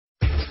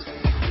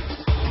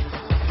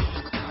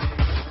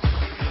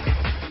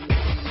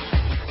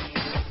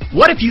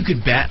What if you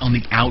could bet on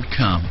the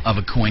outcome of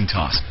a coin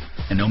toss,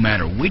 and no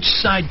matter which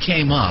side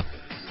came up,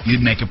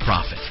 you'd make a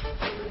profit?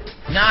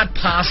 Not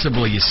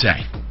possible, you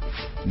say.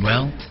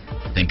 Well,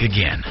 think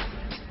again.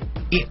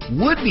 It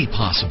would be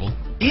possible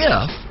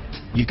if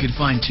you could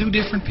find two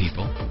different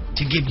people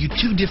to give you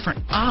two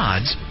different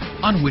odds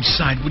on which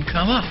side would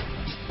come up.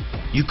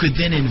 You could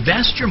then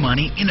invest your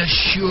money in a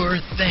sure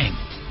thing,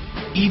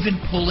 even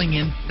pulling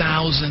in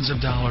thousands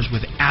of dollars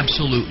with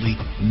absolutely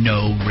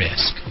no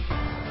risk.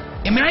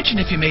 Imagine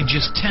if you made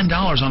just $10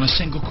 on a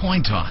single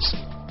coin toss.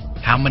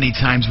 How many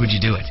times would you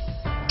do it?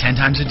 10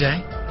 times a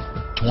day?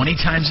 20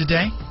 times a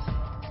day?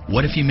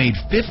 What if you made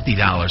 $50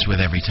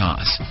 with every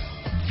toss?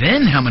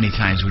 Then how many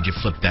times would you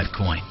flip that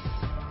coin?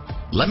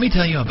 Let me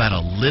tell you about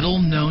a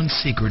little-known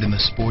secret in the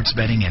sports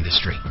betting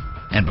industry.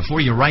 And before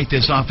you write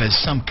this off as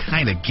some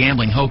kind of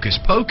gambling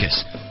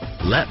hocus-pocus,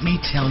 let me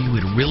tell you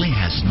it really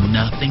has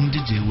nothing to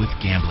do with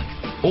gambling,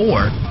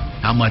 or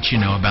how much you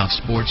know about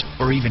sports,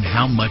 or even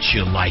how much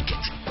you like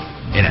it.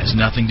 It has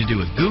nothing to do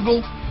with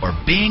Google, or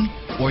Bing,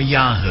 or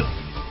Yahoo.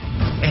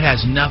 It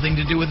has nothing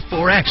to do with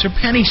Forex or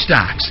penny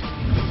stocks.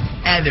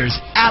 And there's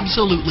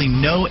absolutely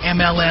no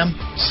MLM,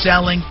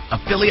 selling,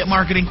 affiliate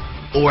marketing,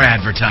 or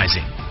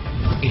advertising.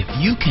 If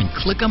you can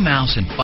click a mouse and